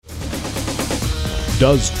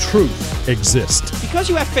Does truth exist? Because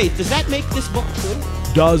you have faith, does that make this book true?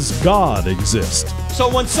 Does God exist?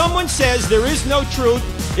 So when someone says there is no truth,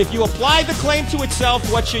 if you apply the claim to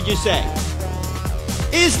itself, what should you say?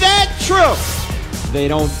 Is that true? They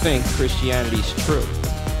don't think Christianity's true.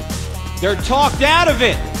 They're talked out of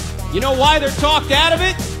it. You know why they're talked out of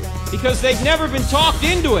it? Because they've never been talked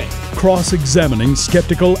into it. Cross-examining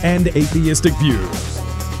skeptical and atheistic views.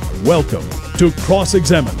 Welcome to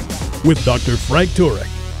Cross-Examine with Dr. Frank Turek.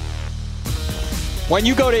 When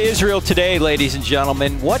you go to Israel today, ladies and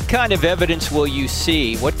gentlemen, what kind of evidence will you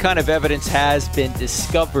see? What kind of evidence has been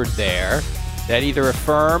discovered there that either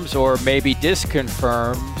affirms or maybe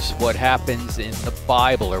disconfirms what happens in the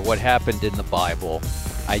Bible or what happened in the Bible?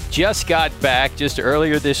 I just got back just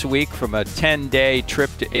earlier this week from a 10-day trip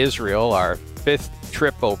to Israel, our 5th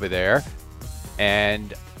trip over there,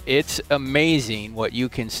 and it's amazing what you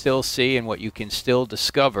can still see and what you can still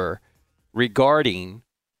discover regarding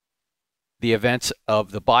the events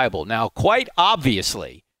of the Bible. Now, quite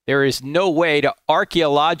obviously, there is no way to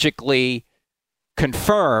archaeologically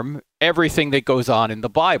confirm everything that goes on in the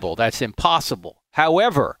Bible. That's impossible.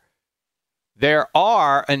 However, there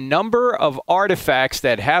are a number of artifacts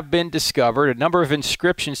that have been discovered, a number of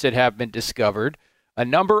inscriptions that have been discovered, a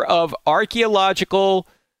number of archaeological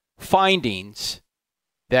findings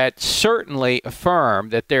that certainly affirm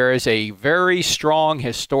that there is a very strong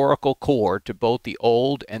historical core to both the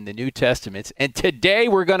Old and the New Testaments. And today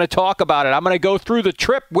we're going to talk about it. I'm going to go through the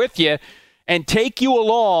trip with you and take you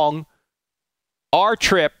along our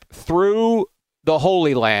trip through the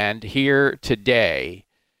Holy Land here today.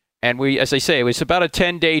 And we, as I say, it was about a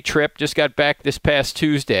 10-day trip, just got back this past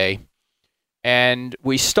Tuesday. And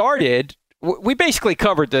we basically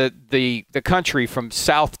covered the country from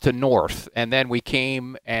south to north, and then we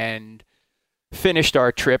came and finished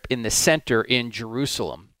our trip in the center in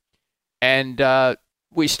Jerusalem. And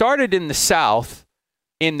we started in the south,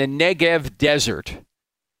 in the Negev desert.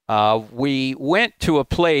 We went to a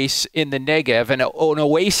place in the Negev, an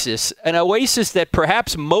oasis that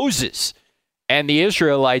perhaps Moses and the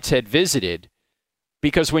Israelites had visited.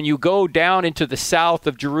 Because when you go down into the south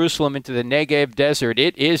of Jerusalem, into the Negev desert,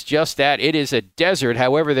 it is just that. It is a desert.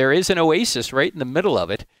 However, there is an oasis right in the middle of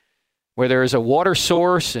it where there is a water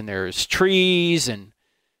source and there's trees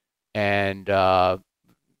and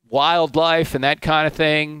wildlife and that kind of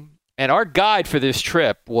thing. And our guide for this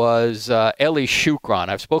trip was Eli Shukran.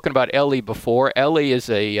 I've spoken about Eli before. Eli is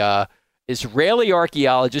a Israeli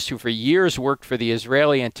archaeologist who for years worked for the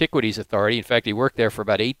Israeli Antiquities Authority. In fact, he worked there for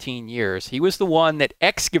about 18 years. He was the one that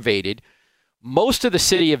excavated most of the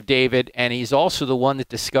city of David, and he's also the one that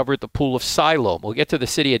discovered the Pool of Siloam. We'll get to the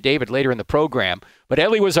city of David later in the program, but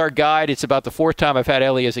Eli was our guide. It's about the 4th time I've had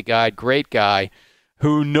Eli as a guide. Great guy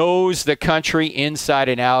who knows the country inside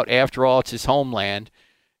and out. After all, it's his homeland.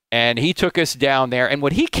 And he took us down there, and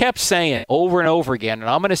what he kept saying over and over again, and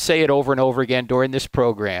I'm going to say it over and over again during this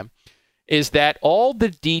program, is that all the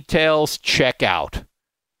details check out.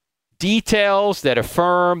 Details that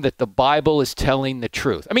affirm that the Bible is telling the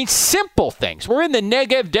truth. I mean, simple things. We're in the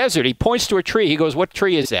Negev desert. He points to a tree. He goes, "What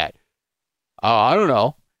tree is that?" "Oh, I don't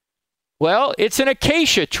know." "Well, it's an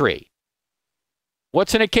acacia tree."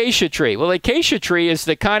 "What's an acacia tree?" "Well, acacia tree is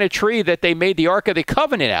the kind of tree that they made the Ark of the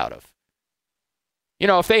Covenant out of. You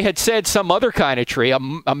know, if they had said some other kind of tree, a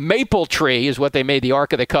maple tree is what they made the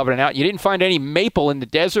Ark of the Covenant out, you didn't find any maple in the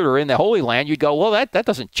desert or in the Holy Land, you'd go, well, that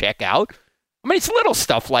doesn't check out. I mean, it's little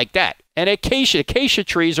stuff like that. And acacia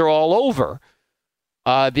trees are all over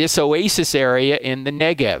this oasis area in the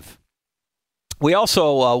Negev. We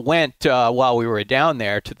also went, while we were down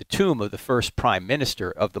there, to the tomb of the first prime minister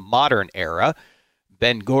of the modern era,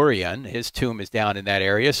 Ben Gurion. His tomb is down in that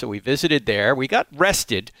area, so we visited there. We got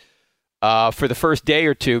rested for the first day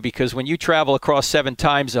or two, because when you travel across 7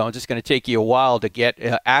 time zones, it's going to take you a while to get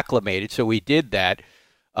acclimated, so we did that.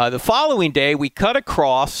 The following day, we cut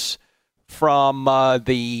across from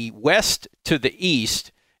the west to the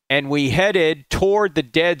east, and we headed toward the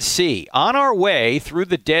Dead Sea. On our way through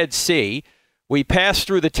the Dead Sea, we passed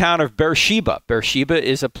through the town of Beersheba. Beersheba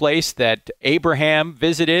is a place that Abraham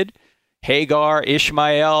visited. Hagar,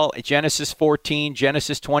 Ishmael, Genesis 14,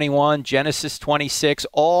 Genesis 21, Genesis 26,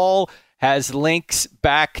 all has links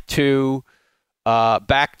back to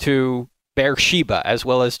Beersheba, as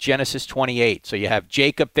well as Genesis 28. So you have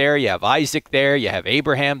Jacob there, you have Isaac there, you have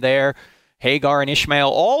Abraham there, Hagar and Ishmael.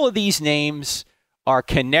 All of these names are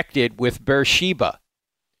connected with Beersheba.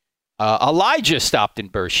 Elijah stopped in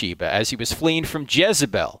Beersheba as he was fleeing from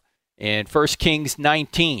Jezebel in 1 Kings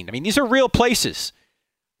 19. I mean, these are real places.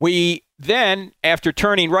 We then, after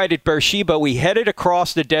turning right at Beersheba, we headed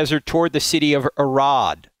across the desert toward the city of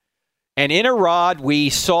Arad. And in Arad, we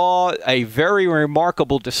saw a very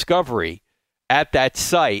remarkable discovery at that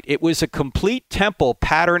site. It was a complete temple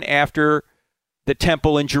patterned after the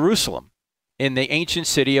temple in Jerusalem, in the ancient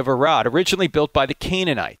city of Arad, originally built by the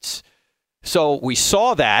Canaanites. So we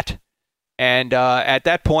saw that, and at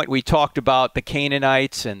that point we talked about the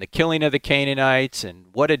Canaanites and the killing of the Canaanites, and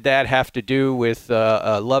what did that have to do with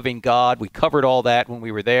loving God. We covered all that when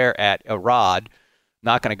we were there at Arad.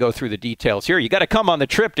 Not going to go through the details here. You got to come on the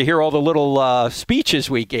trip to hear all the little speeches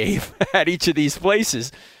we gave at each of these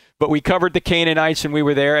places. But we covered the Canaanites when we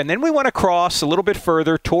were there. And then we went across a little bit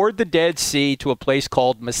further toward the Dead Sea to a place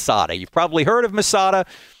called Masada. You've probably heard of Masada.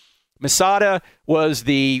 Masada was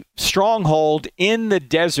the stronghold in the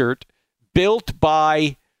desert built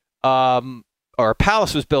by, or a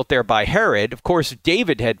palace was built there by Herod. Of course,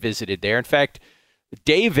 David had visited there. In fact,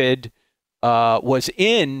 David was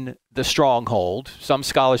in the stronghold. Some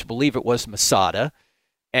scholars believe it was Masada.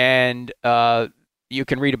 And you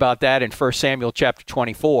can read about that in 1 Samuel chapter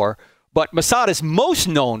 24. But Masada is most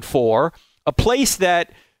known for a place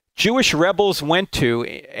that Jewish rebels went to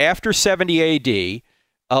after 70 A.D.,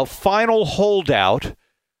 a final holdout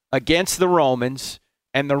against the Romans.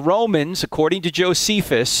 And the Romans, according to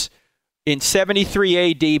Josephus, in 73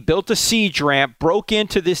 A.D., built a siege ramp, broke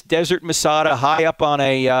into this desert Masada high up on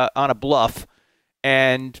a bluff.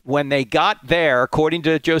 And when they got there, according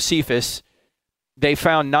to Josephus, they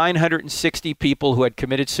found 960 people who had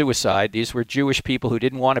committed suicide. These were Jewish people who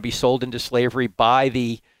didn't want to be sold into slavery by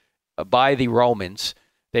the Romans.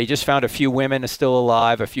 They just found a few women still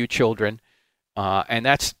alive, a few children. And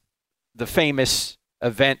that's the famous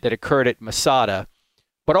event that occurred at Masada.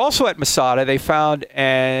 But also at Masada, they found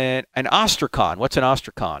an ostrakon. What's an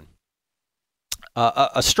ostrakon?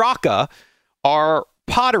 Ostraka are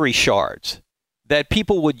pottery shards that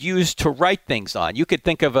people would use to write things on. You could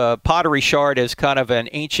think of a pottery shard as kind of an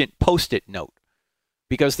ancient Post-it note,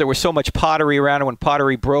 because there was so much pottery around, and when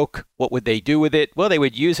pottery broke, what would they do with it? Well, they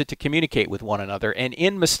would use it to communicate with one another. And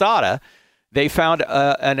in Masada, they found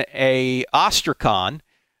an ostrakon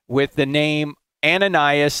with the name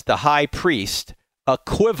Ananias the high priest,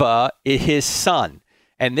 Akiva his son.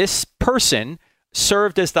 And this person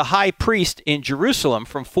served as the high priest in Jerusalem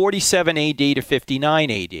from 47 AD to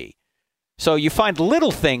 59 AD. So you find little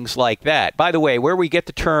things like that. By the way, where we get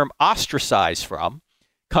the term ostracize from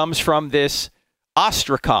comes from this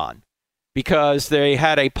ostrakon, because they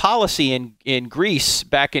had a policy in Greece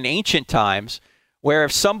back in ancient times where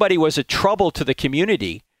if somebody was a trouble to the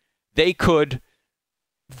community, they could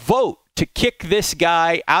vote to kick this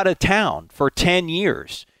guy out of town for 10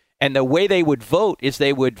 years. And the way they would vote is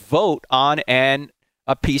they would vote on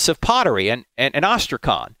a piece of pottery, an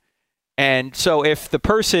ostrakon. And so if the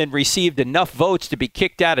person received enough votes to be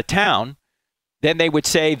kicked out of town, then they would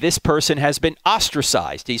say this person has been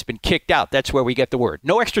ostracized. He's been kicked out. That's where we get the word.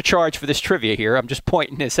 No extra charge for this trivia here. I'm just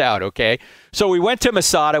pointing this out, okay? So we went to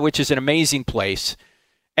Masada, which is an amazing place.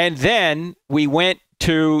 And then we went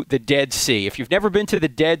to the Dead Sea. If you've never been to the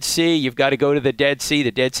Dead Sea, you've got to go to the Dead Sea.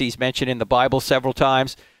 The Dead Sea is mentioned in the Bible several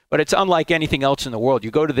times, but it's unlike anything else in the world.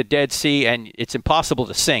 You go to the Dead Sea and it's impossible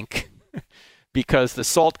to sink because the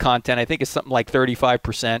salt content, I think, is something like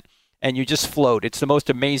 35%, and you just float. It's the most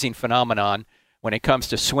amazing phenomenon when it comes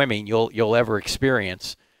to swimming you'll ever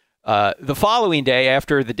experience. The following day,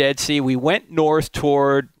 after the Dead Sea, we went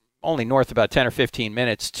only north about 10 or 15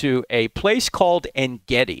 minutes, to a place called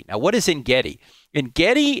En-Gedi. Now, what is En-Gedi?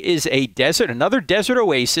 En-Gedi is a desert, another desert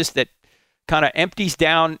oasis that kind of empties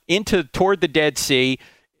down toward the Dead Sea.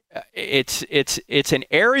 It's an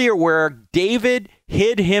area where David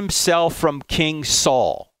hid himself from King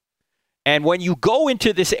Saul. And when you go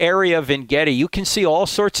into this area of En-Gedi, you can see all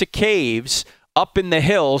sorts of caves up in the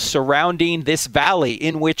hills surrounding this valley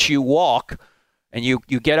in which you walk. And you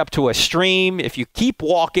get up to a stream. If you keep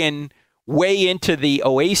walking way into the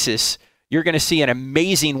oasis, you're going to see an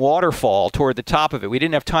amazing waterfall toward the top of it. We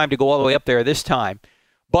didn't have time to go all the way up there this time.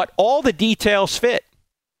 But all the details fit.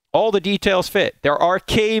 All the details fit. There are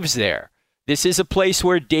caves there. This is a place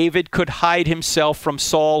where David could hide himself from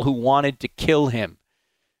Saul, who wanted to kill him.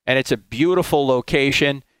 And it's a beautiful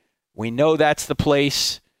location. We know that's the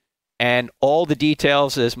place. And all the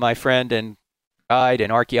details, as my friend and guide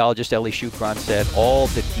and archaeologist Eli Shukran said, all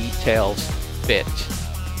the details fit.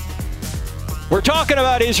 We're talking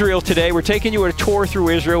about Israel today. We're taking you on a tour through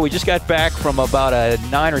Israel. We just got back from about a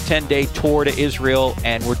 9 or 10 day tour to Israel,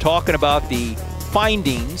 and we're talking about the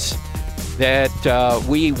findings that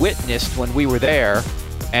we witnessed when we were there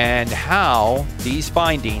and how these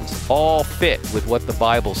findings all fit with what the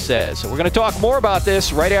Bible says. So we're going to talk more about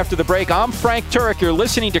this right after the break. I'm Frank Turek. You're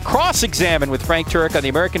listening to Cross Examine with Frank Turek on the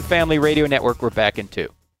American Family Radio Network. We're back in 2.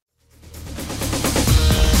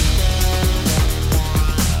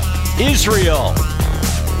 Israel.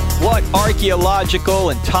 What archaeological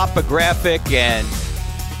and topographic and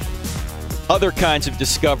other kinds of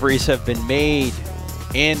discoveries have been made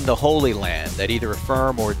in the Holy Land that either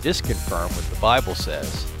affirm or disconfirm what the Bible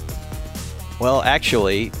says? Well,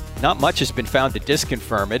 actually, not much has been found to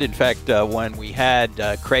disconfirm it. In fact, when we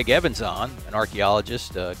had Craig Evans on, an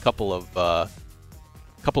archaeologist, a couple of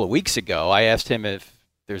weeks ago, I asked him if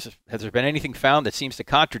has there been anything found that seems to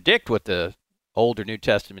contradict what the Old or New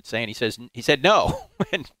Testament saying. He said no,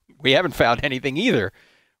 and we haven't found anything either.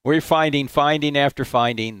 We're finding after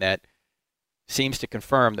finding that seems to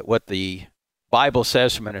confirm that what the Bible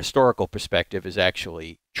says from an historical perspective is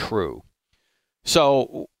actually true.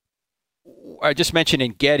 So I just mentioned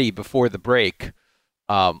En-Gedi before the break.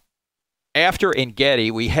 After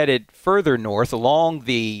En-Gedi, we headed further north along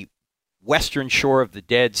the western shore of the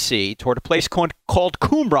Dead Sea toward a place called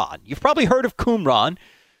Qumran. You've probably heard of Qumran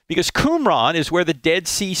because Qumran is where the Dead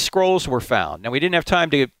Sea Scrolls were found. Now, we didn't have time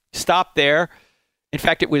to stop there. In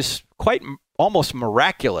fact, it was quite almost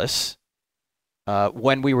miraculous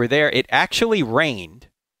when we were there. It actually rained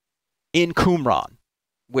in Qumran,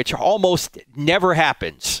 which almost never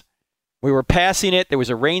happens. We were passing it. There was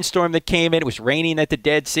a rainstorm that came in. It was raining at the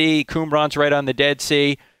Dead Sea. Qumran's right on the Dead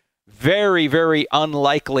Sea. Very, very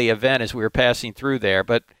unlikely event as we were passing through there,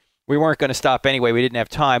 but we weren't going to stop anyway. We didn't have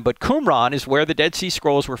time. But Qumran is where the Dead Sea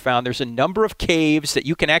Scrolls were found. There's a number of caves that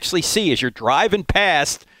you can actually see as you're driving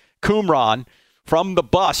past Qumran from the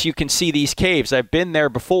bus. You can see these caves. I've been there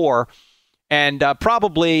before, and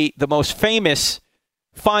probably the most famous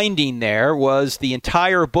finding there was the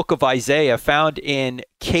entire book of Isaiah found in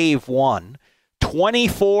Cave 1.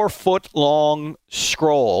 24-foot-long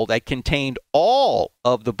scroll that contained all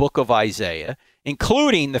of the book of Isaiah,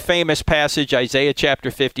 including the famous passage, Isaiah chapter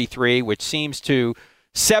 53, which seems to,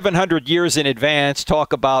 700 years in advance,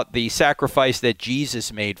 talk about the sacrifice that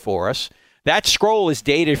Jesus made for us. That scroll is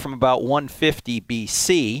dated from about 150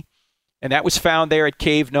 BC, and that was found there at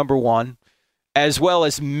cave number 1, as well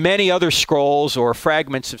as many other scrolls or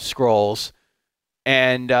fragments of scrolls.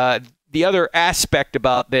 And the other aspect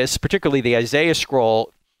about this, particularly the Isaiah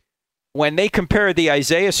scroll, when they compared the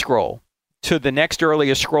Isaiah scroll to the next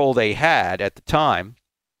earliest scroll they had at the time,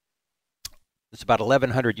 it's about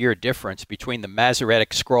 1,100-year difference between the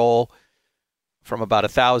Masoretic scroll from about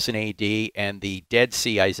 1000 AD and the Dead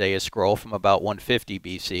Sea Isaiah scroll from about 150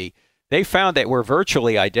 BC. They found that were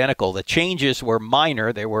virtually identical. The changes were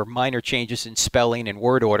minor. There were minor changes in spelling and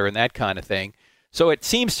word order and that kind of thing. So it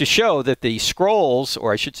seems to show that the scrolls,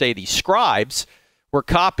 or I should say the scribes, were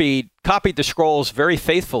copied the scrolls very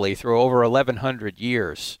faithfully through over 1,100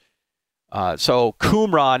 years. So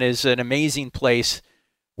Qumran is an amazing place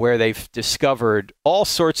where they've discovered all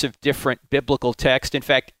sorts of different biblical texts. In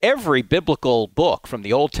fact, every biblical book from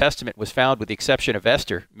the Old Testament was found with the exception of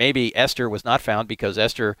Esther. Maybe Esther was not found because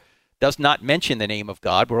Esther does not mention the name of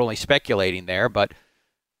God. We're only speculating there, but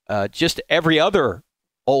just every other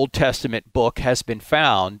Old Testament book has been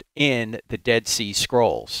found in the Dead Sea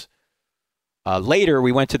Scrolls. Later,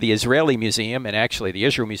 we went to the Israeli Museum and actually the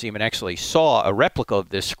Israel Museum and actually saw a replica of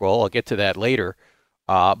this scroll. I'll get to that later.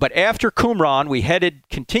 But after Qumran, we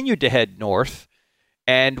continued to head north,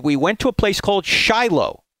 and we went to a place called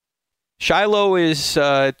Shiloh. Shiloh is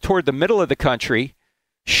toward the middle of the country.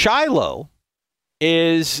 Shiloh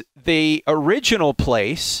is the original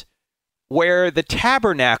place where the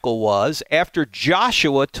tabernacle was after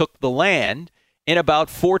Joshua took the land in about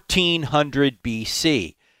 1400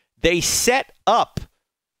 BC. They set up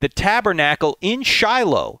the tabernacle in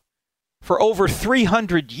Shiloh for over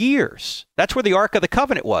 300 years. That's where the Ark of the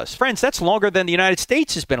Covenant was. Friends, that's longer than the United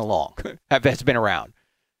States has been around.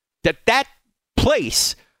 That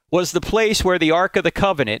place was the place where the Ark of the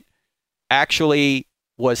Covenant actually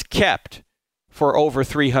was kept for over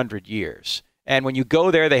 300 years. And when you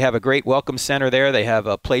go there, they have a great welcome center there. They have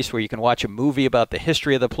a place where you can watch a movie about the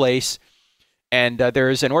history of the place. And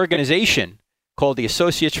there is an organization called the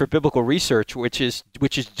Associates for Biblical Research, which is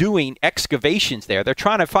doing excavations there. They're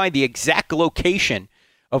trying to find the exact location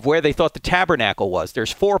of where they thought the tabernacle was.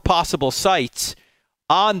 There's 4 possible sites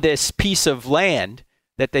on this piece of land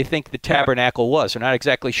that they think the tabernacle was. They're not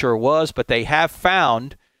exactly sure it was, but they have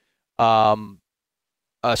found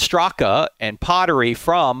strata and pottery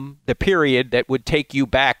from the period that would take you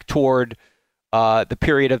back toward the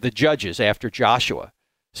period of the Judges after Joshua.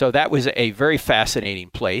 So that was a very fascinating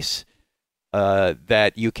place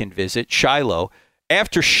that you can visit, Shiloh.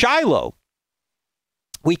 After Shiloh,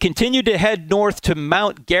 we continued to head north to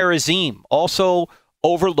Mount Gerizim, also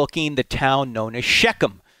overlooking the town known as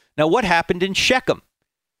Shechem. Now, what happened in Shechem?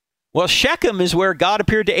 Well, Shechem is where God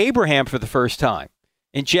appeared to Abraham for the first time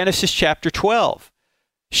in Genesis chapter 12.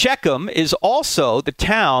 Shechem is also the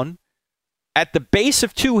town at the base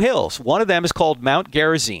of two hills. One of them is called Mount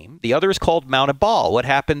Gerizim. The other is called Mount Ebal. What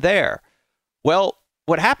happened there? Well,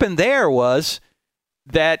 what happened there was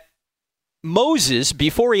that Moses,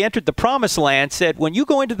 before he entered the promised land, said, when you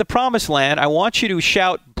go into the promised land, I want you to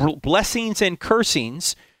shout blessings and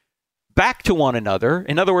cursings back to one another.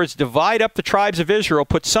 In other words, divide up the tribes of Israel,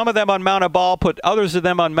 put some of them on Mount Ebal, put others of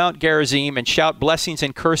them on Mount Gerizim, and shout blessings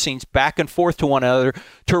and cursings back and forth to one another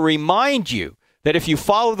to remind you that if you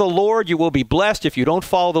follow the Lord, you will be blessed. If you don't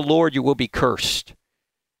follow the Lord, you will be cursed.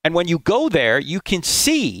 And when you go there, you can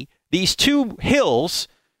see these two hills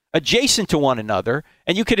adjacent to one another,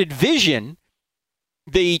 and you could envision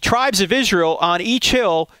the tribes of Israel on each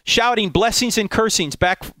hill shouting blessings and cursings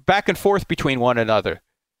back and forth between one another,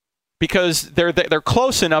 because they're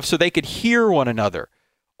close enough so they could hear one another.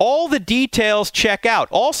 All the details check out.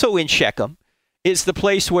 Also in Shechem is the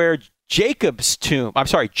place where Joseph's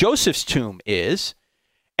tomb is.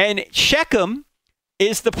 And Shechem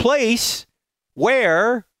is the place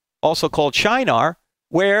where, also called Shinar,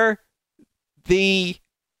 where the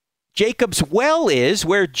Jacob's well is,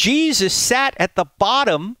 where Jesus sat at the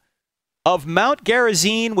bottom of Mount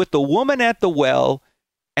Gerizim with the woman at the well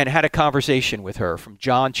and had a conversation with her from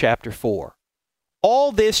John chapter 4.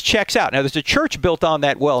 All this checks out. Now, there's a church built on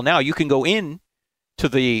that well now. You can go in to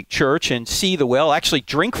the church and see the well, actually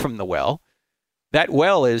drink from the well. That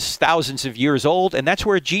well is thousands of years old, and that's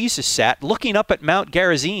where Jesus sat, looking up at Mount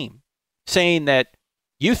Gerizim, saying that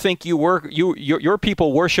you think your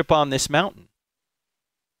people worship on this mountain.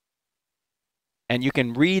 And you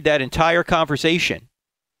can read that entire conversation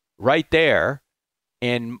right there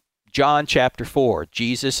in John chapter 4,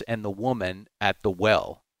 Jesus and the woman at the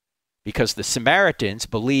well. Because the Samaritans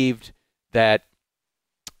believed that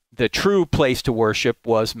the true place to worship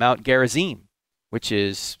was Mount Gerizim, which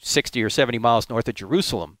is 60 or 70 miles north of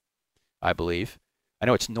Jerusalem, I believe. I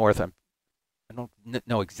know it's north. I don't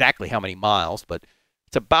know exactly how many miles, but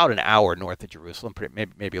it's about an hour north of Jerusalem,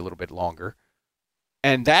 maybe a little bit longer.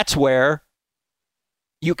 And that's where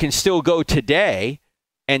you can still go today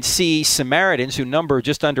and see Samaritans, who number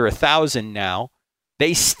just under 1,000 now.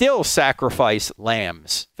 They still sacrifice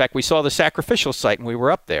lambs. In fact, we saw the sacrificial site when we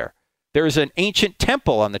were up there. There's an ancient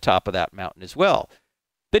temple on the top of that mountain as well.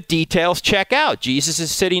 The details check out. Jesus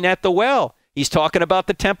is sitting at the well. He's talking about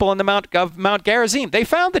the temple on the Mount Gerizim. They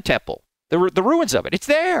found the temple, the ruins of it. It's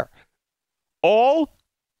there. All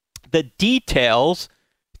the details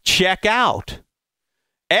check out.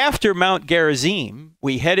 After Mount Gerizim,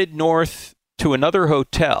 we headed north to another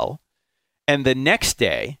hotel, and the next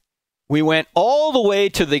day, we went all the way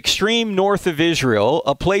to the extreme north of Israel,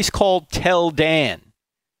 a place called Tel Dan.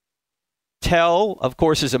 Tel, of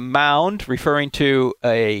course, is a mound referring to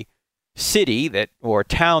a city or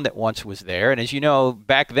town that once was there. And as you know,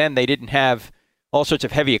 back then they didn't have all sorts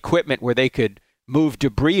of heavy equipment where they could move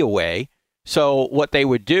debris away. So what they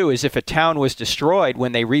would do is if a town was destroyed,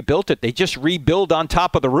 when they rebuilt it, they just rebuild on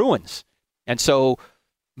top of the ruins. And so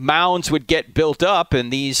mounds would get built up,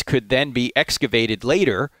 and these could then be excavated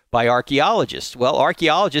later by archaeologists. Well,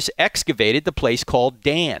 archaeologists excavated the place called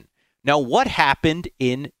Dan. Now, what happened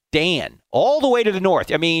in Dan? All the way to the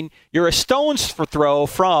north. I mean, you're a stone's throw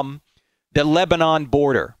from the Lebanon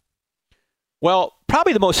border. Well,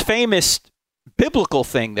 probably the most famous biblical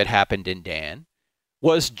thing that happened in Dan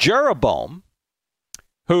was Jeroboam,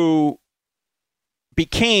 who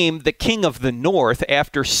became the king of the north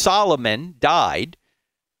after Solomon died.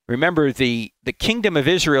 Remember, the kingdom of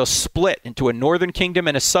Israel split into a northern kingdom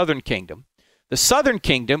and a southern kingdom. The southern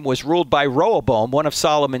kingdom was ruled by Rehoboam, one of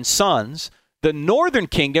Solomon's sons. The northern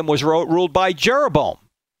kingdom was ruled by Jeroboam.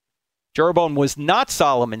 Jeroboam was not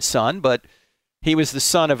Solomon's son, but he was the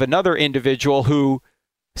son of another individual who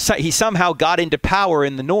he somehow got into power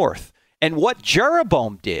in the north. And what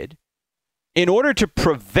Jeroboam did, in order to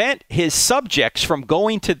prevent his subjects from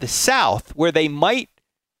going to the south, where they might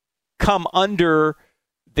come under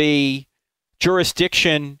the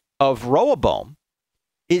jurisdiction of Rehoboam,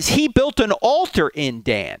 is he built an altar in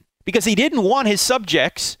Dan because he didn't want his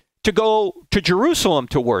subjects to go to Jerusalem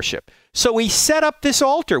to worship. So he set up this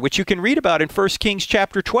altar, which you can read about in 1 Kings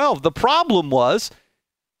chapter 12. The problem was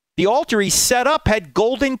the altar he set up had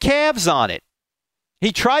golden calves on it.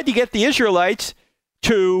 He tried to get the Israelites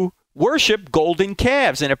to worship golden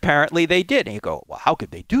calves, and apparently they did. And you go, well, how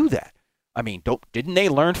could they do that? I mean, didn't they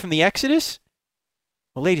learn from the Exodus?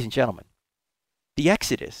 Well, ladies and gentlemen, the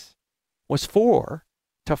Exodus was 400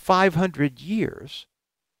 to 500 years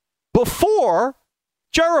before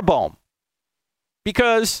Jeroboam.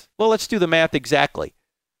 Because, well, let's do the math exactly.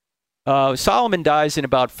 Solomon dies in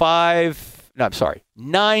about 5 no, I'm sorry,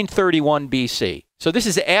 931 BC. So this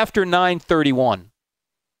is after 931.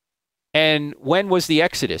 And when was the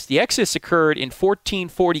Exodus? The Exodus occurred in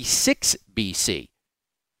 1446 BC.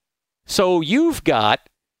 So you've got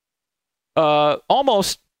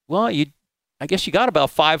almost, well, I guess you got about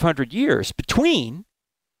 500 years between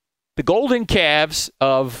the golden calves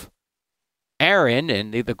of Aaron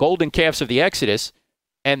and the golden calves of the Exodus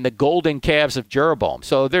and the golden calves of Jeroboam.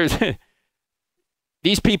 So there's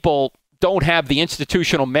these people don't have the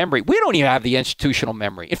institutional memory. We don't even have the institutional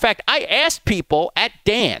memory. In fact, I asked people at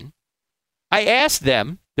Dan, I asked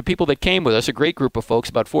them, the people that came with us, a great group of folks,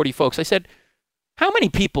 about 40 folks, I said, how many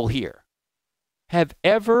people here have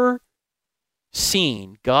ever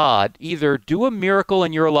seen God either do a miracle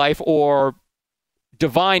in your life or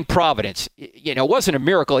divine providence? You know, it wasn't a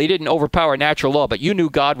miracle. He didn't overpower natural law, but you knew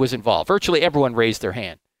God was involved. Virtually everyone raised their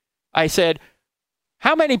hand. I said,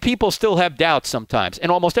 how many people still have doubts sometimes?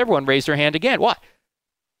 And almost everyone raised their hand again. What?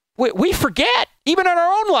 We forget, even in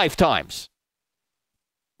our own lifetimes.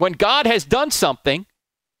 When God has done something,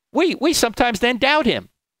 we sometimes then doubt him.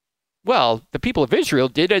 Well, the people of Israel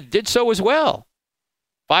did so as well.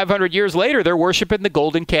 500 years later, they're worshiping the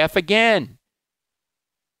golden calf again.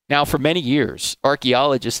 Now, for many years,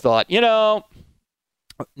 archaeologists thought, you know,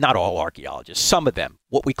 not all archaeologists, some of them,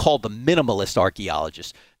 what we call the minimalist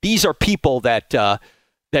archaeologists. These are people that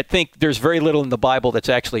think there's very little in the Bible that's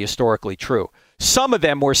actually historically true. Some of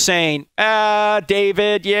them were saying,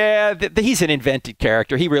 David, yeah, he's an invented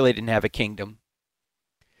character. He really didn't have a kingdom.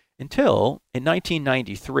 Until in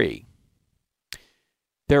 1993,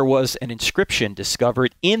 there was an inscription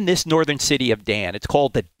discovered in this northern city of Dan. It's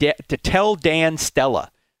called the Tel Dan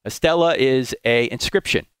Stela. A stela is an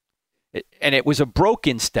inscription, and it was a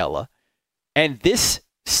broken stela. And this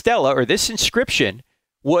stela, or this inscription,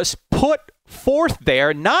 was put forth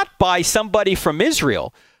there not by somebody from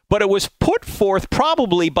Israel, but it was put forth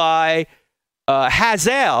probably by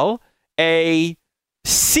Hazael, a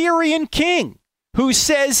Syrian king, who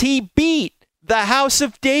says he beat the house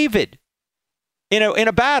of David in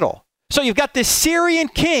a battle. So you've got this Syrian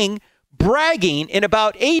king bragging in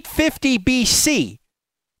about 850 BC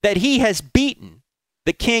that he has beaten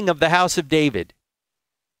the king of the house of David.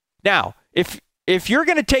 Now, if you're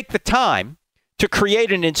going to take the time to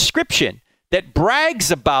create an inscription that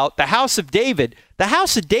brags about the house of David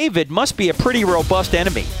must be a pretty robust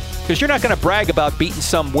enemy, because you're not going to brag about beating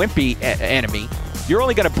some wimpy enemy. You're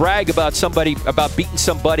only going to brag about beating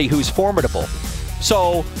somebody who's formidable.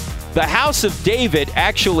 So the house of David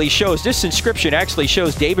actually shows, this inscription actually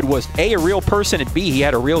shows David was A, a real person, and B, he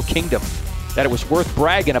had a real kingdom that it was worth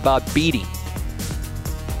bragging about beating.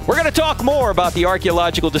 We're going to talk more about the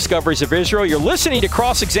archaeological discoveries of Israel. You're listening to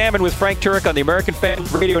Cross-Examine with Frank Turek on the American Family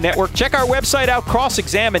Radio Network. Check our website out,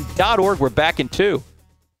 crossexamine.org. We're back in 2.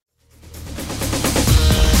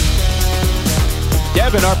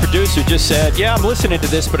 Devin, our producer, just said, yeah, I'm listening to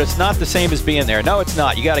this, but it's not the same as being there. No, it's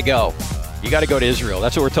not. You got to go. You got to go to Israel.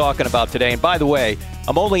 That's what we're talking about today. And by the way,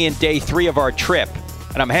 I'm only in day 3 of our trip,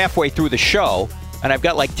 and I'm halfway through the show, and I've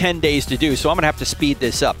got like 10 days to do, so I'm going to have to speed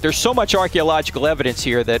this up. There's so much archaeological evidence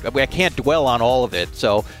here that I can't dwell on all of it.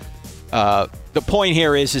 So the point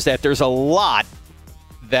here is that there's a lot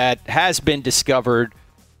that has been discovered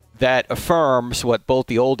that affirms what both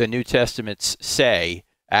the Old and New Testaments say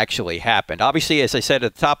actually happened. Obviously, as I said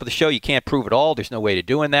at the top of the show, you can't prove it all. There's no way to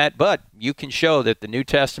doing that, but you can show that the New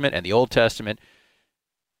Testament and the Old Testament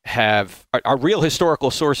are real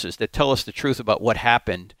historical sources that tell us the truth about what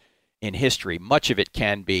happened in history. Much of it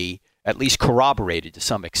can be at least corroborated to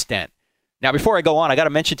some extent. Now, before I go on, I got to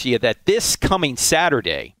mention to you that this coming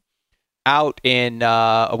Saturday, out in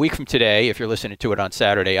a week from today, if you're listening to it on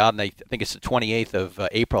Saturday, I think it's the 28th of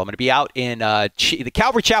April, I'm going to be out in the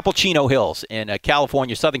Calvary Chapel Chino Hills in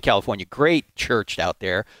California, Southern California. Great church out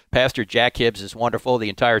there. Pastor Jack Hibbs is wonderful. The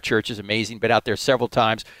entire church is amazing. Been out there several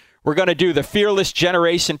times. We're going to do the Fearless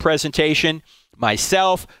Generation presentation.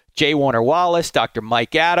 Myself, Jay Warner Wallace, Dr.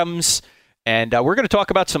 Mike Adams, and we're going to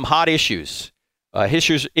talk about some hot issues.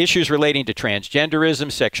 Issues relating to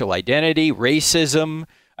transgenderism, sexual identity, racism.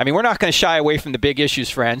 I mean, we're not going to shy away from the big issues,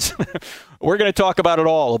 friends. We're going to talk about it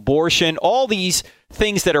all. Abortion, all these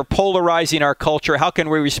things that are polarizing our culture. How can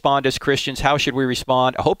we respond as Christians? How should we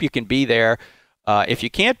respond? I hope you can be there. If you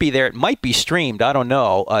can't be there, it might be streamed. I don't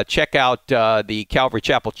know. Check out the Calvary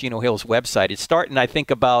Chapel Chino Hills website. It's starting, I think,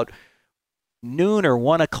 about noon or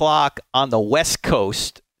 1 o'clock on the West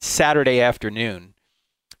Coast, Saturday afternoon,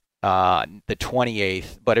 the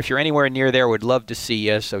 28th. But if you're anywhere near there, would love to see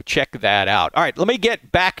you, so check that out. All right, let me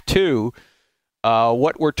get back to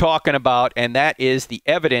what we're talking about, and that is the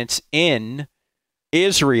evidence in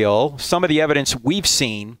Israel, some of the evidence we've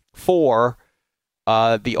seen for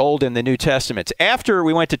the Old and the New Testaments. After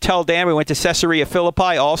we went to Tel Dan, we went to Caesarea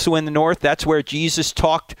Philippi, also in the north. That's where Jesus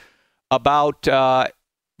talked about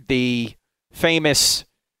the famous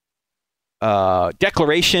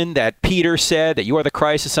declaration that Peter said, that you are the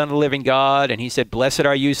Christ, the Son of the living God. And he said, blessed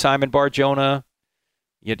are you, Simon Bar-Jonah.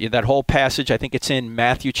 That whole passage, I think it's in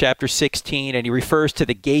Matthew chapter 16, and he refers to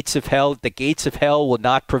the gates of hell. The gates of hell will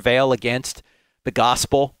not prevail against the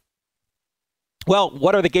gospel. Well,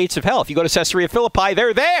 what are the gates of hell? If you go to Caesarea Philippi,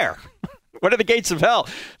 they're there. What are the gates of hell?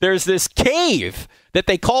 There's this cave that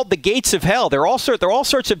they called the gates of hell. There are all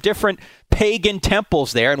sorts of different pagan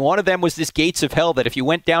temples there, and one of them was this gates of hell, that if you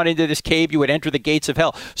went down into this cave, you would enter the gates of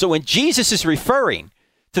hell. So when Jesus is referring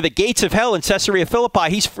to the gates of hell in Caesarea Philippi,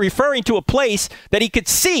 he's referring to a place that he could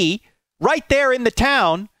see right there in the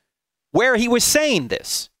town where he was saying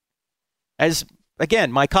this. As, again,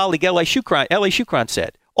 my colleague L.A. Shukran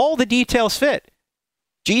said, all the details fit.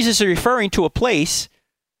 Jesus is referring to a place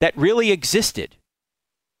that really existed,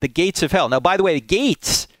 the gates of hell. Now, by the way, the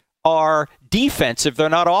gates are defensive. They're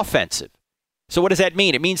not offensive. So what does that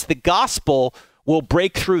mean? It means the gospel will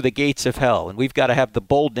break through the gates of hell, and we've got to have the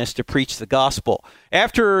boldness to preach the gospel.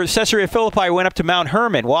 After Caesarea Philippi, we went up to Mount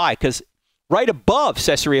Hermon. Why? Because right above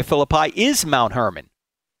Caesarea Philippi is Mount Hermon.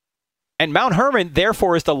 And Mount Hermon,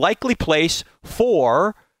 therefore, is the likely place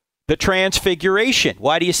for the transfiguration.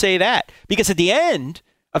 Why do you say that? Because at the end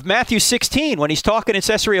of Matthew 16, when he's talking in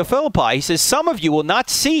Caesarea Philippi, he says, some of you will not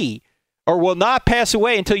see or will not pass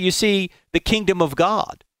away until you see the kingdom of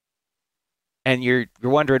God. And you're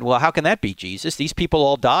wondering, well, how can that be, Jesus? These people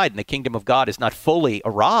all died and the kingdom of God is not fully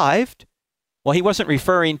arrived. Well, he wasn't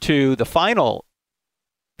referring to the final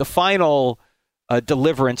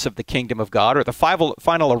deliverance of the kingdom of God, or the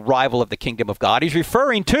final arrival of the kingdom of God. He's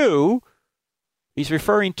referring to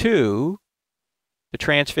the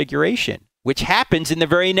transfiguration, which happens in the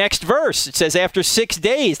very next verse. It says, after 6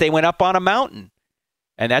 days, they went up on a mountain.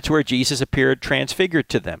 And that's where Jesus appeared transfigured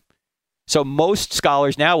to them. So most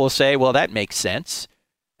scholars now will say, well, that makes sense,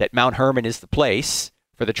 that Mount Hermon is the place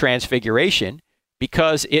for the transfiguration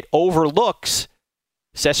because it overlooks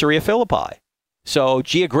Caesarea Philippi. So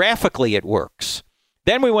geographically it works.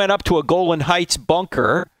 Then we went up to a Golan Heights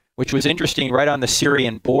bunker, which was interesting, right on the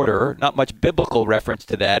Syrian border. Not much biblical reference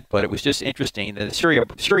to that, but it was just interesting. The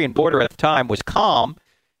Syrian border at the time was calm,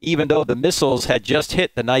 even though the missiles had just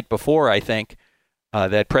hit the night before, I think,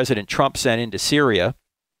 that President Trump sent into Syria.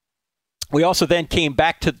 We also then came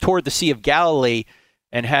back toward the Sea of Galilee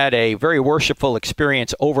and had a very worshipful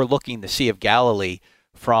experience overlooking the Sea of Galilee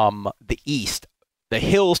from the east. The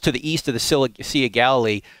hills to the east of the Sea of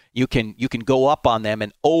Galilee, you can go up on them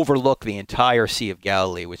and overlook the entire Sea of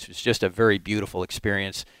Galilee, which was just a very beautiful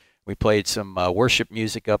experience. We played some worship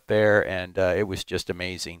music up there, and it was just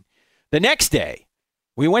amazing. The next day,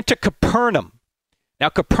 we went to Capernaum. Now,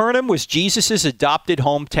 Capernaum was Jesus' adopted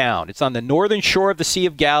hometown. It's on the northern shore of the Sea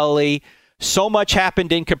of Galilee. So much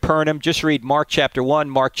happened in Capernaum. Just read Mark chapter 1,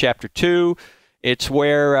 Mark chapter 2. It's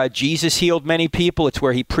where Jesus healed many people. It's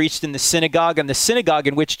where he preached in the synagogue. And the synagogue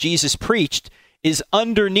in which Jesus preached is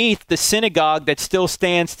underneath the synagogue that still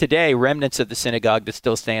stands today, remnants of the synagogue that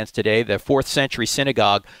still stands today, the 4th century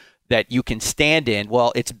synagogue that you can stand in.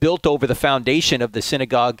 Well, it's built over the foundation of the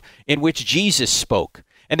synagogue in which Jesus spoke.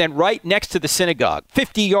 And then right next to the synagogue,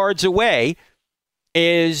 50 yards away,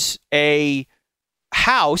 is a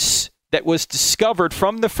house that was discovered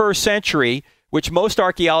from the 1st century, which most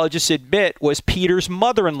archaeologists admit was Peter's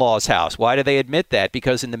mother-in-law's house. Why do they admit that?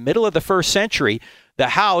 Because in the middle of the 1st century, the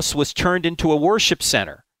house was turned into a worship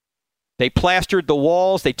center. They plastered the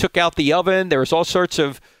walls. They took out the oven. There was all sorts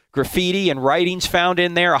of graffiti and writings found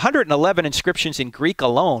in there. 111 inscriptions in Greek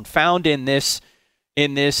alone found in this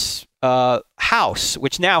house,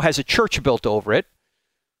 which now has a church built over it.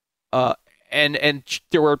 And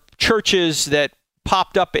there were churches that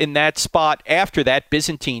popped up in that spot after that,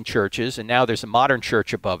 Byzantine churches, and now there's a modern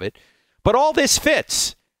church above it. But all this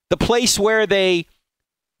fits. The place where they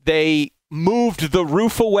moved the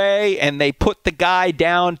roof away and they put the guy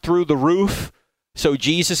down through the roof so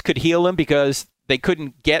Jesus could heal him because they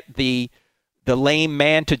couldn't get the lame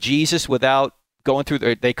man to Jesus without going through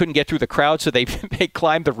they couldn't get through the crowd, so they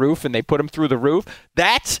climbed the roof and they put him through the roof.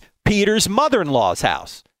 That's Peter's mother-in-law's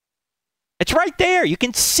house. It's right there. You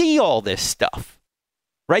can see all this stuff.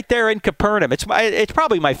 Right there in Capernaum. It's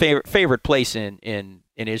probably my favorite place in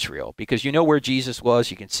Israel because you know where Jesus was.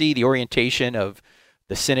 You can see the orientation of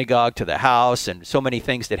the synagogue to the house and so many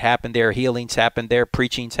things that happened there. Healings happened there.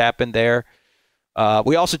 Preachings happened there.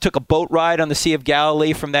 We also took a boat ride on the Sea of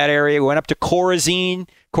Galilee from that area. We went up to Chorazin.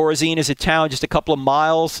 Chorazin is a town just a couple of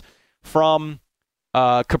miles from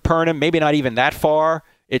Capernaum, maybe not even that far.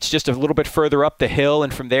 It's just a little bit further up the hill,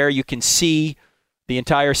 and from there you can see the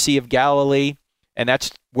entire Sea of Galilee, and that's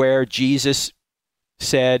where Jesus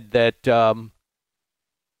said that,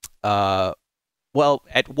 well,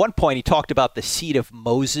 at one point he talked about the seat of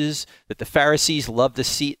Moses, that the Pharisees loved to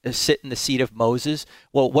sit in the seat of Moses.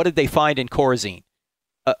 Well, what did they find in Chorazin?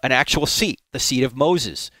 An actual seat, the seat of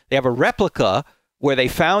Moses. They have a replica where they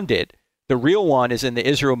found it. The real one is in the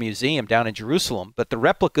Israel Museum down in Jerusalem, but the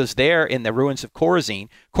replica's there in the ruins of Chorazin.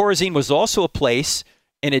 Chorazin was also a place,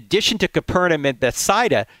 in addition to Capernaum and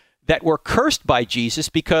Bethsaida, that were cursed by Jesus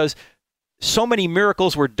because so many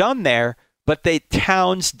miracles were done there, but the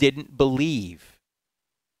towns didn't believe.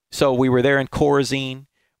 So we were there in Chorazin.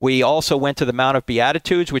 We also went to the Mount of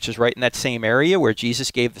Beatitudes, which is right in that same area where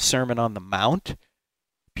Jesus gave the Sermon on the Mount.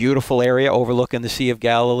 Beautiful area overlooking the Sea of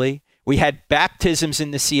Galilee. We had baptisms in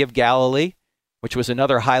the Sea of Galilee, which was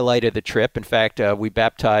another highlight of the trip. In fact, we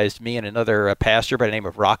baptized me and another pastor by the name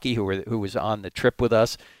of Rocky, who was on the trip with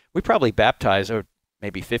us. We probably baptized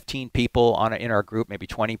maybe 15 people in our group, maybe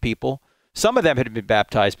 20 people. Some of them had been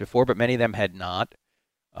baptized before, but many of them had not.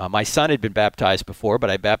 My son had been baptized before, but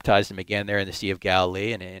I baptized him again there in the Sea of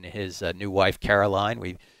Galilee, and his new wife, Caroline.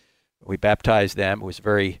 We baptized them. It was a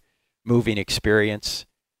very moving experience.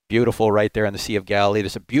 Beautiful right there on the Sea of Galilee.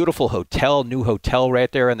 There's a beautiful hotel, new hotel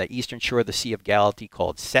right there on the eastern shore of the Sea of Galilee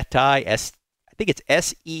called Setai. I think it's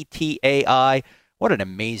Setai. What an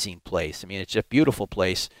amazing place. I mean, it's a beautiful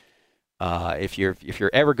place. If you're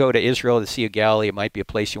ever go to Israel, the Sea of Galilee, it might be a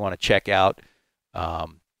place you want to check out.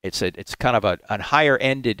 It's kind of a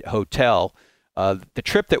higher-ended hotel. The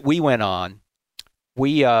trip that we went on,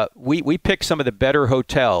 we picked some of the better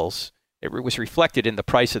hotels. It was reflected in the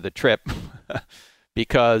price of the trip.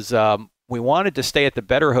 Because we wanted to stay at the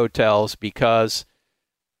better hotels, because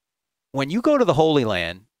when you go to the Holy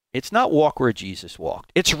Land, it's not walk where Jesus walked.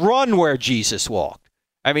 It's run where Jesus walked.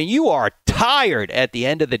 I mean, you are tired at the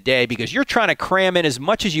end of the day because you're trying to cram in as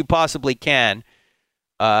much as you possibly can,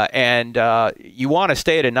 and you want to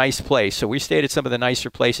stay at a nice place. So we stayed at some of the nicer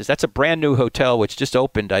places. That's a brand new hotel which just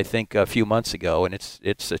opened, I think, a few months ago, and it's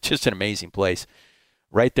just an amazing place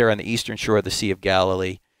right there on the eastern shore of the Sea of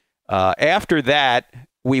Galilee. After that,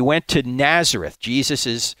 we went to Nazareth,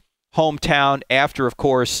 Jesus' hometown, after, of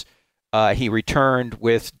course, he returned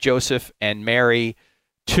with Joseph and Mary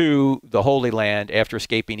to the Holy Land after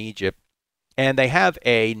escaping Egypt. And they have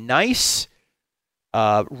a nice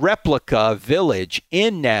replica village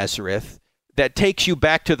in Nazareth that takes you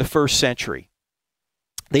back to the first century.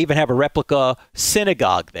 They even have a replica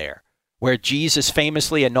synagogue there, where Jesus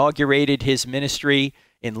famously inaugurated his ministry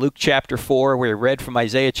in Luke chapter 4, where he read from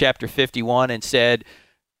Isaiah chapter 51 and said,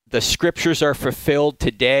 "The scriptures are fulfilled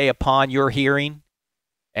today upon your hearing."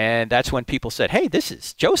 And that's when people said, "Hey, this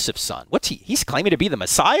is Joseph's son. What's he? He's claiming to be the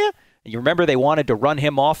Messiah?" And you remember they wanted to run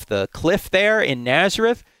him off the cliff there in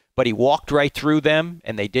Nazareth, but he walked right through them,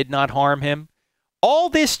 and they did not harm him. All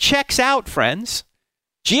this checks out, friends.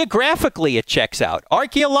 Geographically, it checks out.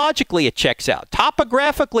 Archaeologically, it checks out.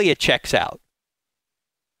 Topographically, it checks out.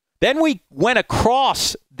 Then we went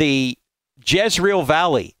across the Jezreel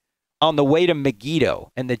Valley on the way to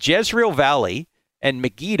Megiddo. And the Jezreel Valley and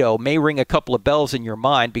Megiddo may ring a couple of bells in your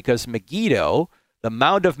mind, because Megiddo, the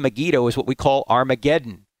Mount of Megiddo, is what we call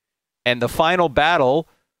Armageddon. And the final battle,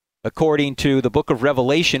 according to the book of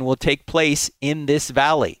Revelation, will take place in this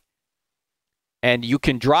valley. And you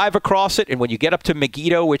can drive across it, and when you get up to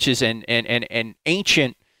Megiddo, which is an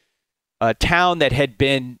ancient town that had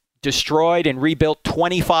been destroyed and rebuilt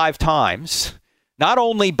 25 times, not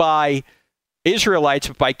only by Israelites,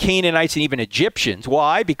 but by Canaanites and even Egyptians.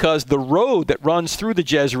 Why? Because the road that runs through the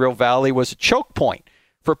Jezreel Valley was a choke point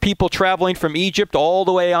for people traveling from Egypt all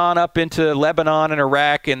the way on up into Lebanon and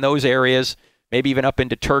Iraq and those areas, maybe even up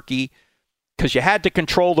into Turkey, because you had to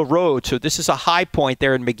control the road. So this is a high point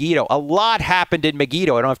there in Megiddo. A lot happened in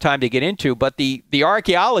Megiddo. I don't have time to get into, but the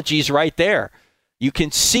archaeology is right there. You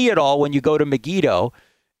can see it all when you go to Megiddo,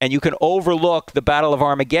 and you can overlook the Battle of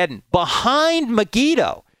Armageddon. Behind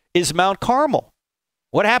Megiddo is Mount Carmel.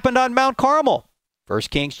 What happened on Mount Carmel? 1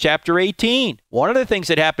 Kings chapter 18. One of the things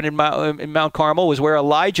that happened in Mount Carmel was where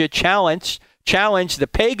Elijah challenged the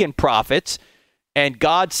pagan prophets, and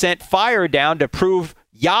God sent fire down to prove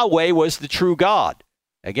Yahweh was the true God.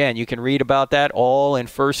 Again, you can read about that all in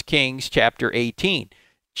 1 Kings chapter 18.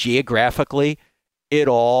 Geographically, it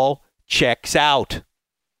all checks out.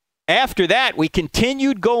 After that, we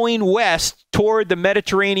continued going west toward the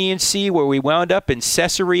Mediterranean Sea, where we wound up in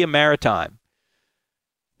Caesarea Maritime.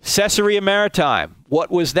 Caesarea Maritime, what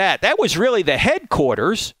was that? That was really the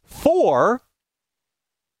headquarters for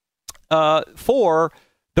the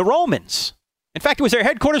Romans. In fact, it was their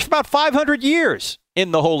headquarters for about 500 years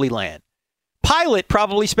in the Holy Land. Pilate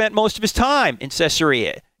probably spent most of his time in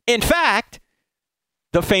Caesarea. In fact,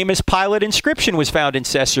 the famous Pilate inscription was found in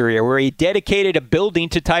Caesarea, where he dedicated a building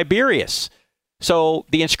to Tiberius. So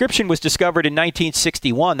the inscription was discovered in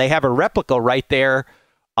 1961. They have a replica right there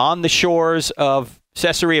on the shores of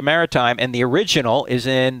Caesarea Maritime, and the original is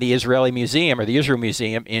in the Israeli Museum, or the Israel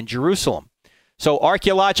Museum in Jerusalem. So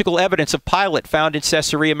archaeological evidence of Pilate found in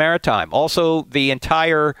Caesarea Maritime. Also, the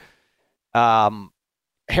entire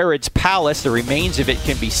Herod's palace, the remains of it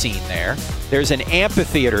can be seen there. There's an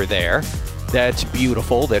amphitheater there that's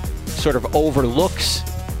beautiful, that sort of overlooks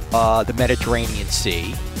the Mediterranean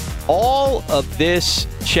Sea. All of this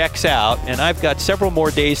checks out, and I've got several more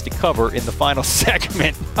days to cover in the final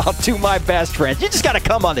segment. I'll do my best, friends. You just got to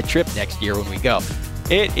come on the trip next year when we go.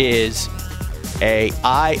 It is an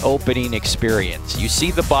eye-opening experience. You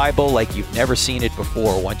see the Bible like you've never seen it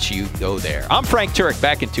before once you go there. I'm Frank Turek.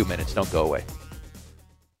 Back in 2 minutes. Don't go away.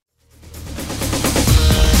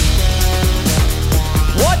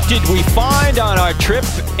 What did we find on our trip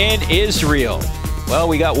in Israel? Well,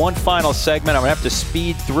 we got one final segment I'm going to have to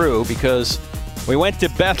speed through because we went to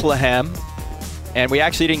Bethlehem, and we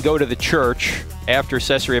actually didn't go to the church after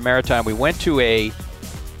Caesarea Maritime. We went to a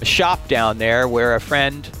shop down there where a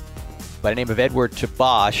friend by the name of Edward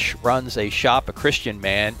Tabash runs a shop, a Christian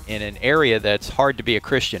man, in an area that's hard to be a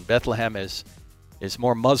Christian. Bethlehem is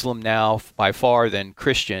more Muslim now by far than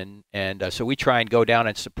Christian, and so we try and go down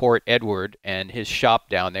and support Edward and his shop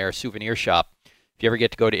down there, a souvenir shop. If you ever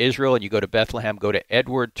get to go to Israel and you go to Bethlehem, go to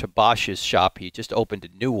Edward Tabash's shop. He just opened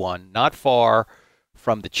a new one not far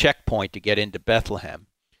from the checkpoint to get into Bethlehem.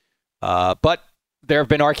 But there have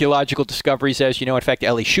been archaeological discoveries, as you know. In fact,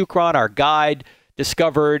 Eli Shukran, our guide,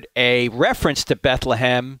 discovered a reference to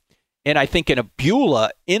Bethlehem in, I think, in a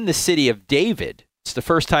beulah in the city of David. It's the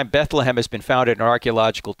first time Bethlehem has been found in an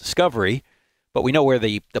archaeological discovery, but we know where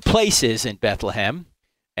the place is in Bethlehem,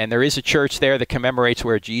 and there is a church there that commemorates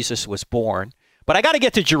where Jesus was born. But I got to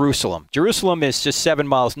get to Jerusalem. Jerusalem is just 7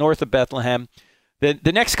 miles north of Bethlehem.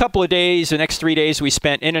 The next couple of days, the next 3 days, we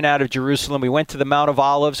spent in and out of Jerusalem. We went to the Mount of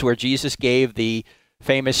Olives, where Jesus gave the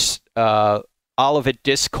famous Olivet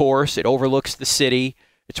Discourse. It overlooks the city.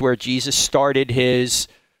 It's where Jesus started his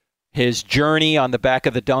journey on the back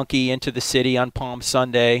of the donkey into the city on Palm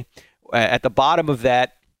Sunday. At the bottom of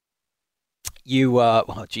that, we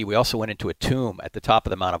also went into a tomb at the top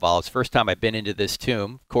of the Mount of Olives. First time I've been into this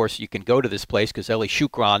tomb. Of course, you can go to this place because Eli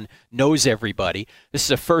Shukran knows everybody. This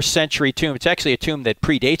is a first century tomb. It's actually a tomb that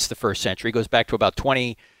predates the first century. It goes back to about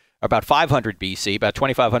 500 BC, about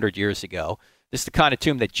 2,500 years ago. This is the kind of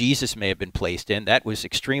tomb that Jesus may have been placed in. That was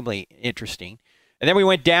extremely interesting. And then we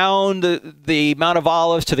went down the Mount of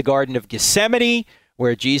Olives to the Garden of Gethsemane,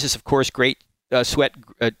 where Jesus, of course, sweat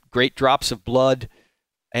great drops of blood,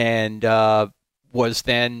 and was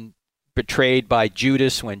then betrayed by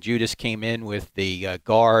Judas when Judas came in with the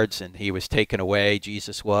guards, and he was taken away.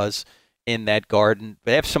 Jesus was in that garden.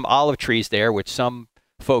 They have some olive trees there, which some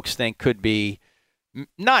folks think could be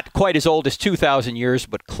not quite as old as 2,000 years,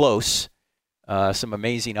 but close. Some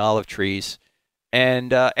amazing olive trees.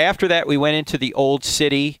 And after that, we went into the Old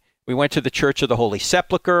City. We went to the Church of the Holy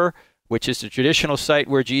Sepulchre, which is the traditional site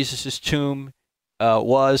where Jesus' tomb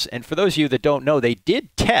was. And for those of you that don't know, they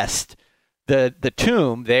did test the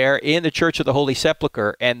tomb there in the Church of the Holy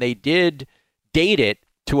Sepulchre, and they did date it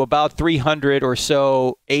to about 300 or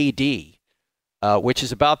so A.D., which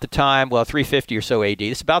is about the time, 350 or so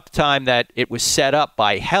A.D. It's about the time that it was set up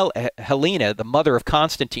by Helena, the mother of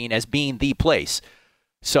Constantine, as being the place.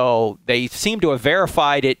 So they seem to have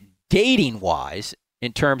verified it dating-wise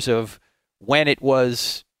in terms of when it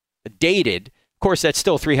was dated. Of course, that's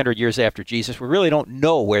still 300 years after Jesus. We really don't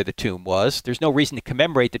know where the tomb was. There's no reason to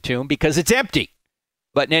commemorate the tomb because it's empty.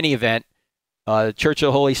 But in any event, the Church of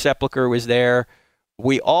the Holy Sepulchre was there.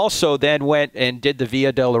 We also then went and did the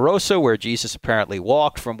Via Dolorosa, where Jesus apparently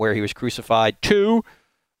walked from where he was crucified to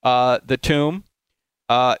the tomb.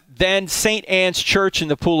 Then St. Anne's Church in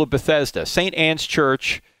the Pool of Bethesda. St. Anne's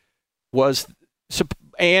Church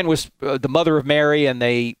Anne was the mother of Mary, and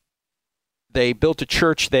they built a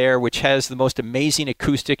church there which has the most amazing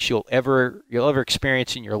acoustics you'll ever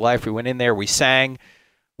experience in your life. We went in there, we sang.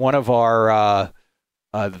 One of our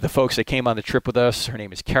the folks that came on the trip with us, her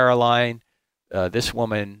name is Caroline. This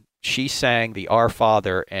woman, she sang the Our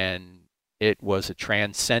Father, and it was a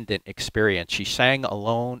transcendent experience. She sang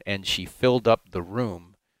alone, and she filled up the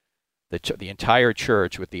room, the entire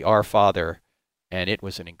church, with the Our Father, and it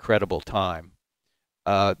was an incredible time.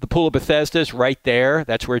 The Pool of Bethesda is right there.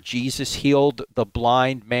 That's where Jesus healed the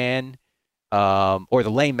blind man, or the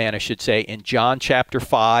lame man, I should say, in John chapter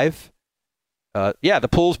 5. The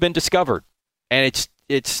pool's been discovered, and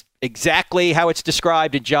it's exactly how it's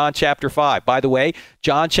described in John chapter 5. By the way,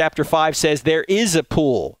 John chapter 5 says there is a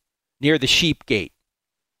pool near the sheep gate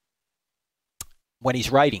when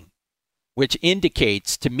he's writing, which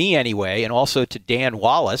indicates, to me anyway, and also to Dan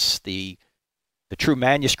Wallace, the true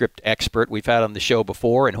manuscript expert we've had on the show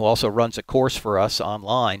before and who also runs a course for us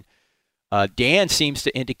online, Dan seems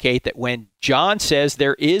to indicate that when John says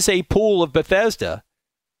there is a pool of Bethesda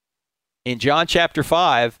in John chapter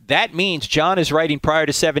 5, that means John is writing prior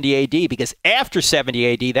to 70 AD, because after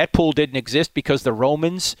 70 AD, that pool didn't exist because the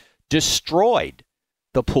Romans destroyed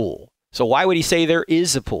the pool. So why would he say there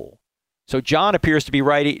is a pool? So John appears to be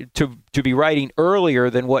writing to be writing earlier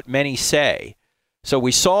than what many say. So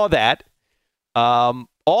we saw that.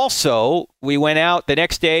 Also, we went out the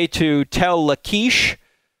next day to Tel Lachish,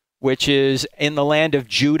 which is in the land of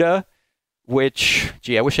Judah, which,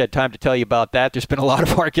 I wish I had time to tell you about that. There's been a lot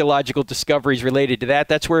of archaeological discoveries related to that.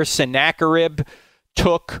 That's where Sennacherib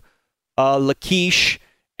took Lachish,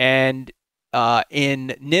 and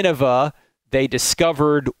in Nineveh, they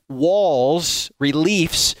discovered walls,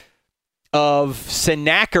 reliefs of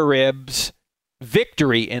Sennacherib's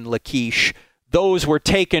victory in Lachish. Those were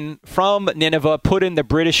taken from Nineveh, put in the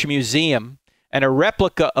British Museum, and a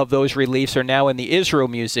replica of those reliefs are now in the Israel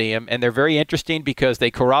Museum, and they're very interesting because they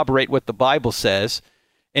corroborate what the Bible says.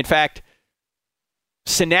 In fact,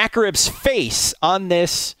 Sennacherib's face on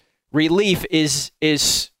this relief is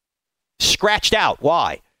scratched out.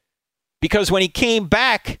 Why? Because when he came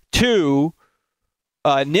back to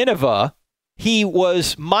Nineveh, he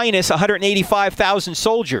was minus 185,000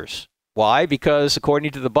 soldiers. Why? Because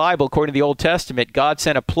according to the Bible, according to the Old Testament, God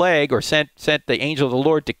sent a plague, or sent the angel of the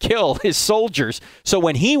Lord to kill his soldiers. So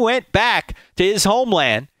when he went back to his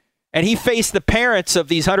homeland and he faced the parents of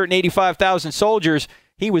these 185,000 soldiers,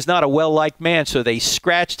 he was not a well-liked man. So they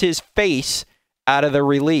scratched his face out of the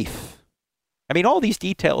relief. I mean, all these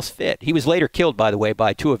details fit. He was later killed, by the way,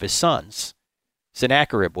 by two of his sons.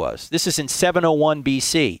 Sennacherib was. This is in 701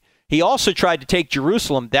 BC. He also tried to take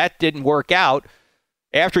Jerusalem. That didn't work out.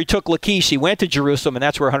 After he took Lachish, he went to Jerusalem, and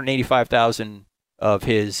that's where 185,000 of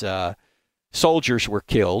his soldiers were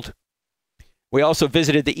killed. We also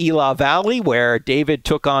visited the Elah Valley, where David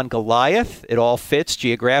took on Goliath. It all fits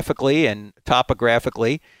geographically and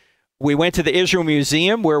topographically. We went to the Israel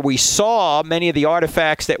Museum, where we saw many of the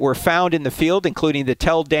artifacts that were found in the field, including the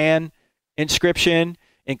Tel Dan inscription,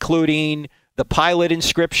 including the Pilate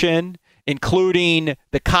inscription, including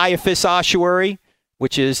the Caiaphas ossuary,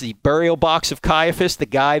 which is the burial box of Caiaphas, the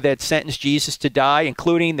guy that sentenced Jesus to die,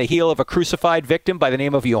 including the heel of a crucified victim by the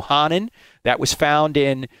name of Yohanan. That was found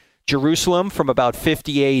in Jerusalem from about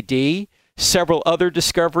 50 AD. Several other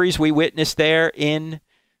discoveries we witnessed there in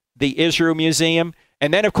the Israel Museum.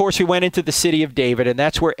 And then, of course, we went into the city of David, and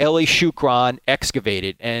that's where Eli Shukran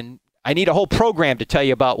excavated. And I need a whole program to tell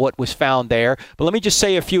you about what was found there, but let me just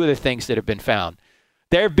say a few of the things that have been found.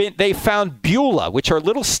 They found beulah, which are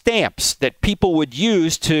little stamps that people would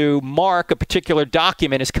use to mark a particular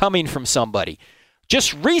document as coming from somebody.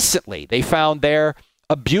 Just recently, they found there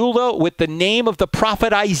a beulah with the name of the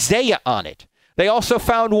prophet Isaiah on it. They also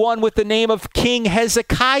found one with the name of King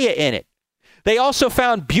Hezekiah in it. They also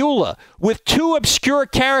found beulah with two obscure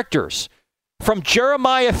characters from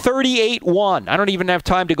Jeremiah 38:1. I don't even have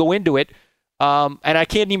time to go into it, and I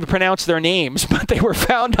can't even pronounce their names, but they were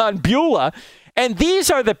found on beulah. And these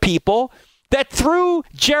are the people that threw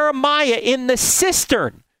Jeremiah in the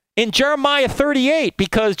cistern in Jeremiah 38,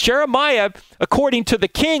 because Jeremiah, according to the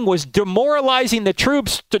king, was demoralizing the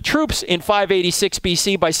troops in 586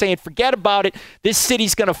 BC by saying, forget about it, this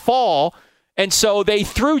city's going to fall. And so they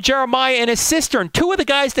threw Jeremiah in a cistern. Two of the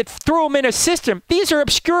guys that threw him in a cistern, these are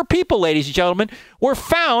obscure people, ladies and gentlemen, were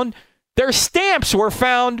found, their stamps were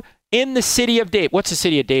found in the city of David. What's the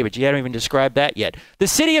city of David? You haven't even described that yet. The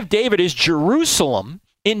city of David is Jerusalem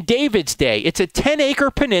in David's day. It's a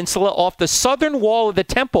 10-acre peninsula off the southern wall of the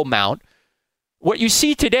Temple Mount. What you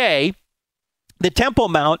see today, the Temple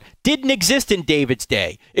Mount, didn't exist in David's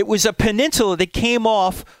day. It was a peninsula that came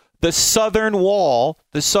off the southern wall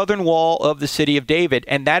of the city of David,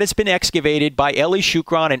 and that has been excavated by Eli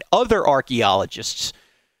Shukran and other archaeologists.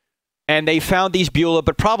 And they found these beulah,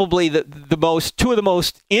 but probably two of the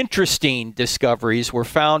most interesting discoveries were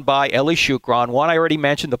found by Eli Shukran. One I already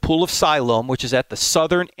mentioned, the Pool of Siloam, which is at the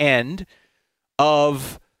southern end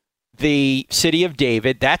of the city of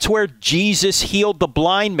David. That's where Jesus healed the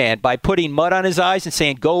blind man by putting mud on his eyes and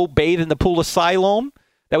saying, go bathe in the Pool of Siloam.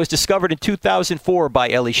 That was discovered in 2004 by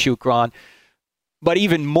Eli Shukran. But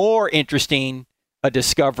even more interesting a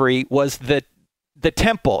discovery was that the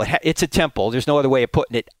temple. It's a temple. There's no other way of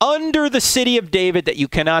putting it. Under the city of David that you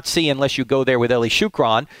cannot see unless you go there with Eli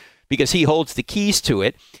Shukron, because he holds the keys to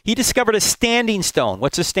it. He discovered a standing stone.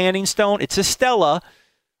 What's a standing stone? It's a stela,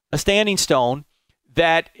 a standing stone,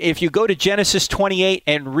 that if you go to Genesis 28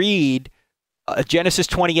 and read Genesis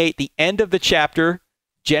 28, the end of the chapter,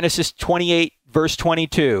 Genesis 28, verse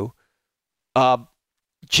 22,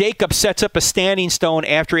 Jacob sets up a standing stone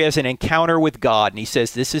after he has an encounter with God, and he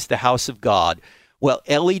says, this is the house of God. Well,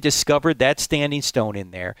 Eli discovered that standing stone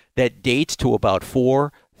in there that dates to about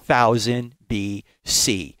 4,000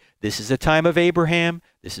 B.C. This is the time of Abraham.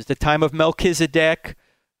 This is the time of Melchizedek.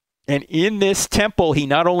 And in this temple, he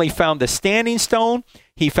not only found the standing stone,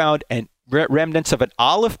 he found remnants of an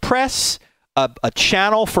olive press, a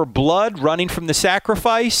channel for blood running from the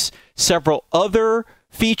sacrifice, several other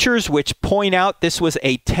features which point out this was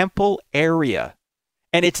a temple area.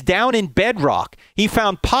 And it's down in bedrock. He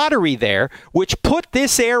found pottery there, which put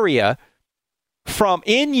this area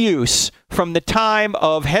in use from the time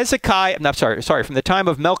of from the time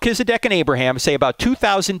of Melchizedek and Abraham, say about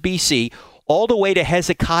 2000 BC, all the way to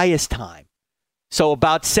Hezekiah's time. So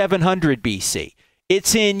about 700 BC.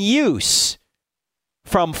 It's in use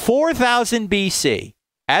from 4000 BC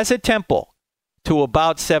as a temple to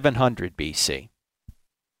about 700 BC.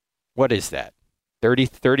 What is that?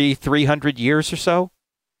 300 years or so?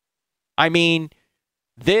 I mean,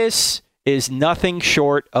 this is nothing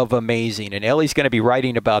short of amazing. And Eli's going to be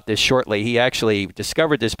writing about this shortly. He actually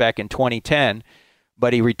discovered this back in 2010,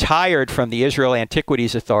 but he retired from the Israel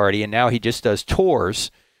Antiquities Authority, and now he just does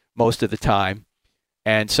tours most of the time.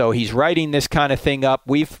 And so he's writing this kind of thing up.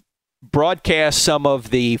 We've broadcast some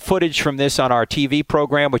of the footage from this on our TV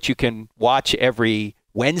program, which you can watch every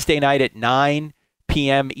Wednesday night at 9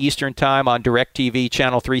 p.m. Eastern Time on DirecTV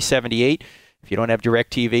Channel 378. If you don't have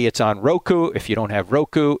DirecTV, it's on Roku. If you don't have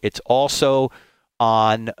Roku, it's also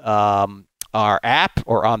on our app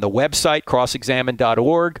or on the website,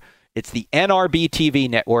 crossexamine.org. It's the NRB TV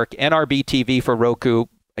network, NRB TV for Roku.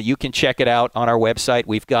 You can check it out on our website.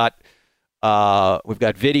 We've got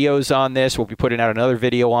videos on this. We'll be putting out another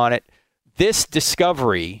video on it. This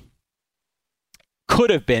discovery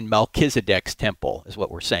could have been Melchizedek's temple, is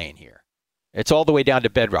what we're saying here. It's all the way down to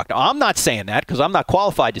bedrock. Now, I'm not saying that because I'm not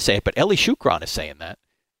qualified to say it, but Eli Shukron is saying that,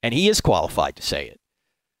 and he is qualified to say it.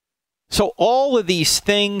 So all of these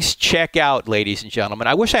things check out, ladies and gentlemen.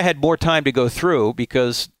 I wish I had more time to go through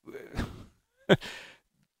because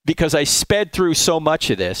I sped through so much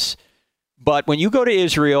of this. But when you go to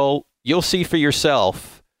Israel, you'll see for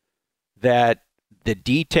yourself that the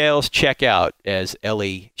details check out, as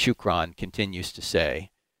Eli Shukron continues to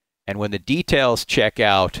say. And when the details check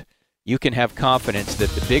out, you can have confidence that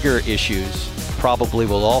the bigger issues probably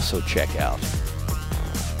will also check out.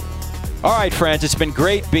 All right, friends, it's been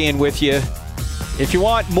great being with you. If you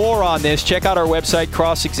want more on this, check out our website,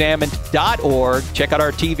 crossexamined.org. Check out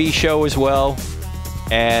our TV show as well.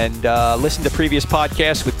 And listen to previous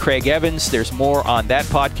podcasts with Craig Evans. There's more on that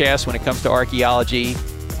podcast when it comes to archaeology.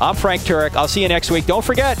 I'm Frank Turek. I'll see you next week. Don't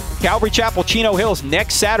forget, Calvary Chapel, Chino Hills,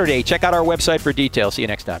 next Saturday. Check out our website for details. See you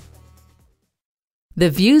next time. The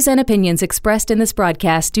views and opinions expressed in this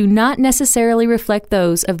broadcast do not necessarily reflect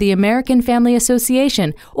those of the American Family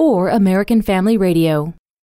Association or American Family Radio.